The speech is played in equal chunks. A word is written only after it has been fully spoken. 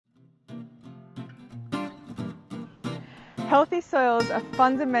Healthy soils are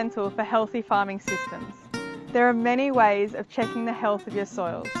fundamental for healthy farming systems. There are many ways of checking the health of your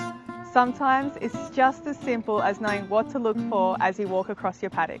soils. Sometimes it's just as simple as knowing what to look for as you walk across your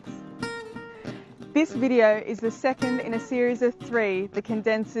paddocks. This video is the second in a series of 3 that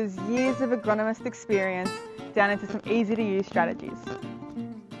condenses years of agronomist experience down into some easy to use strategies.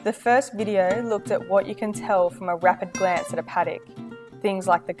 The first video looked at what you can tell from a rapid glance at a paddock, things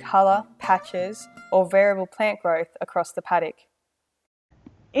like the colour, patches, or variable plant growth across the paddock.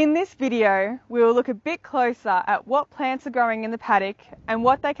 In this video, we will look a bit closer at what plants are growing in the paddock and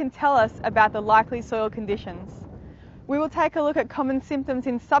what they can tell us about the likely soil conditions. We will take a look at common symptoms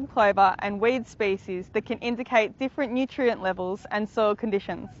in subclover and weed species that can indicate different nutrient levels and soil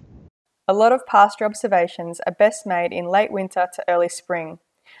conditions. A lot of pasture observations are best made in late winter to early spring,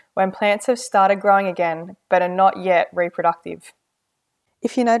 when plants have started growing again but are not yet reproductive.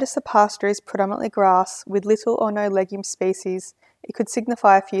 If you notice the pasture is predominantly grass with little or no legume species, it could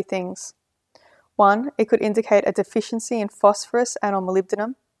signify a few things. 1. It could indicate a deficiency in phosphorus and or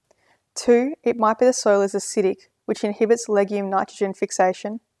molybdenum. 2. It might be the soil is acidic, which inhibits legume nitrogen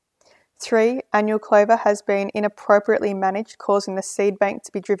fixation. 3. Annual clover has been inappropriately managed, causing the seed bank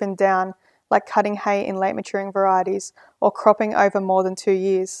to be driven down, like cutting hay in late maturing varieties or cropping over more than 2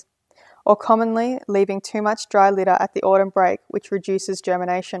 years, or commonly leaving too much dry litter at the autumn break, which reduces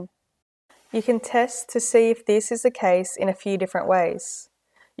germination. You can test to see if this is the case in a few different ways.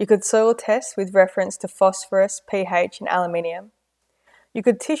 You could soil test with reference to phosphorus, pH and aluminium. You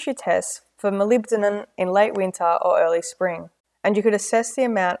could tissue test for molybdenum in late winter or early spring. And you could assess the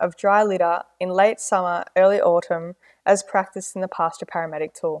amount of dry litter in late summer, early autumn, as practiced in the pasture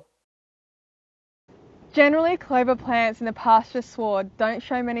paramedic tool. Generally, clover plants in the pasture sward don't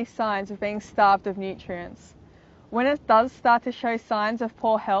show many signs of being starved of nutrients. When it does start to show signs of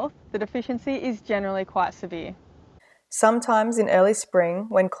poor health, the deficiency is generally quite severe. Sometimes in early spring,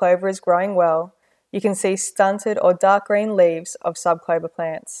 when clover is growing well, you can see stunted or dark green leaves of subclover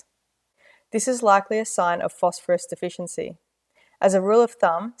plants. This is likely a sign of phosphorus deficiency. As a rule of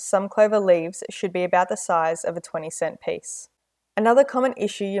thumb, some clover leaves should be about the size of a 20-cent piece. Another common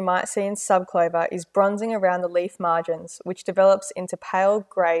issue you might see in subclover is bronzing around the leaf margins, which develops into pale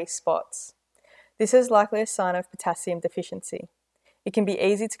grey spots. This is likely a sign of potassium deficiency. It can be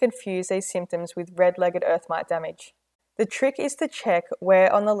easy to confuse these symptoms with red-legged earth mite damage. The trick is to check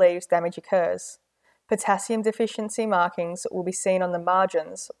where on the leaves damage occurs. Potassium deficiency markings will be seen on the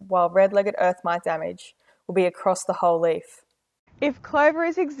margins, while red-legged earth mite damage will be across the whole leaf. If clover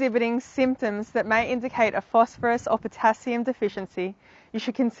is exhibiting symptoms that may indicate a phosphorus or potassium deficiency, you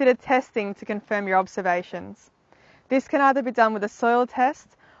should consider testing to confirm your observations. This can either be done with a soil test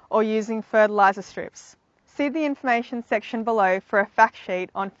or using fertiliser strips. See the information section below for a fact sheet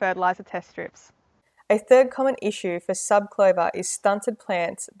on fertiliser test strips. A third common issue for subclover is stunted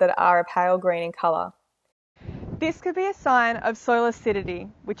plants that are a pale green in colour. This could be a sign of soil acidity,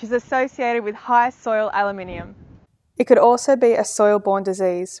 which is associated with high soil aluminium. It could also be a soil-borne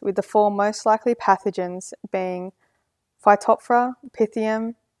disease, with the 4 most likely pathogens being Phytophthora,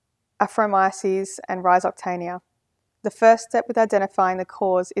 Pythium, Aphromyces, and Rhizoctania. The first step with identifying the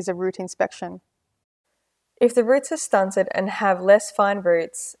cause is a root inspection. If the roots are stunted and have less fine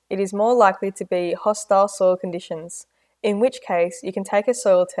roots, it is more likely to be hostile soil conditions, in which case you can take a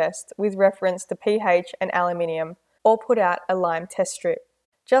soil test with reference to pH and aluminium, or put out a lime test strip.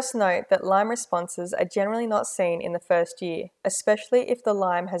 Just note that lime responses are generally not seen in the first year, especially if the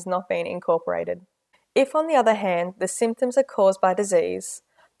lime has not been incorporated. If, on the other hand, the symptoms are caused by disease,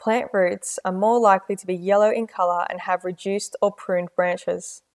 plant roots are more likely to be yellow in colour and have reduced or pruned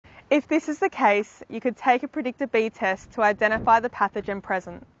branches. If this is the case, you could take a predictor B test to identify the pathogen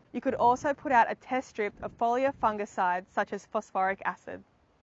present. You could also put out a test strip of foliar fungicides such as phosphoric acid.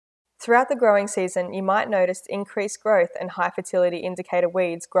 Throughout the growing season, you might notice increased growth and high fertility indicator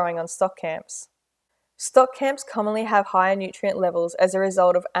weeds growing on stock camps. Stock camps commonly have higher nutrient levels as a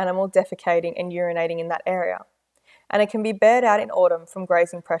result of animal defecating and urinating in that area, and it can be bared out in autumn from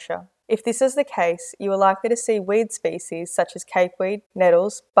grazing pressure. If this is the case, you are likely to see weed species such as capeweed,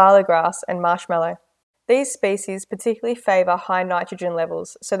 nettles, barleygrass, and marshmallow. These species particularly favour high nitrogen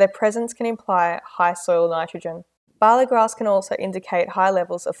levels, so their presence can imply high soil nitrogen. Barleygrass can also indicate high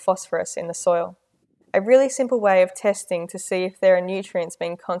levels of phosphorus in the soil. A really simple way of testing to see if there are nutrients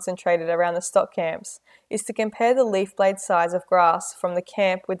being concentrated around the stock camps is to compare the leaf blade size of grass from the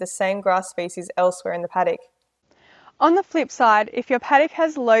camp with the same grass species elsewhere in the paddock. On the flip side, if your paddock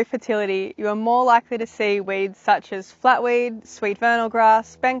has low fertility, you are more likely to see weeds such as flatweed, sweet vernal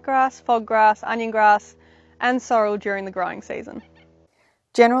grass, bentgrass, foggrass, onion grass, and sorrel during the growing season.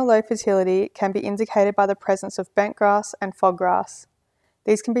 General low fertility can be indicated by the presence of bent grass and fog grass.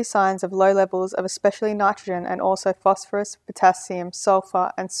 These can be signs of low levels of especially nitrogen and also phosphorus, potassium,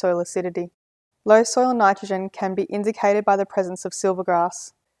 sulfur, and soil acidity. Low soil nitrogen can be indicated by the presence of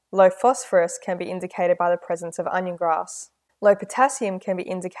silvergrass. Low phosphorus can be indicated by the presence of onion grass. Low potassium can be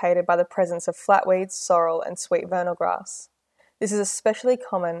indicated by the presence of flatweeds, sorrel, and sweet vernal grass. This is especially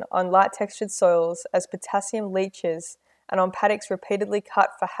common on light-textured soils as potassium leaches and on paddocks repeatedly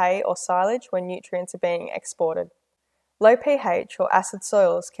cut for hay or silage when nutrients are being exported. Low pH or acid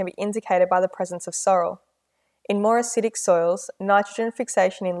soils can be indicated by the presence of sorrel. In more acidic soils, nitrogen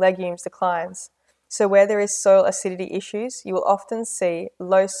fixation in legumes declines, so where there is soil acidity issues, you will often see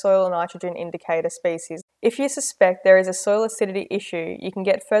low soil nitrogen indicator species. If you suspect there is a soil acidity issue, you can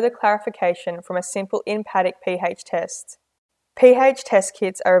get further clarification from a simple in-paddock pH test. pH test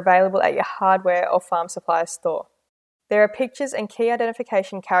kits are available at your hardware or farm supply store. There are pictures and key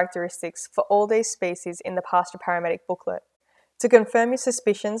identification characteristics for all these species in the Pasture Paramedic booklet. To confirm your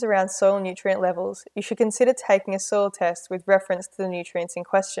suspicions around soil nutrient levels, you should consider taking a soil test with reference to the nutrients in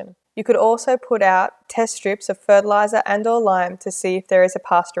question. You could also put out test strips of fertilizer and/or lime to see if there is a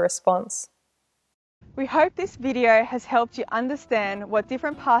pasture response. We hope this video has helped you understand what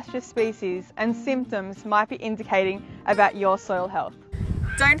different pasture species and symptoms might be indicating about your soil health.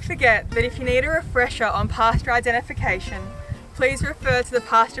 Don't forget that if you need a refresher on pasture identification, please refer to the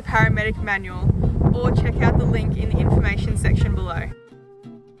Pasture Paramedic Manual or check out the link in the information section below.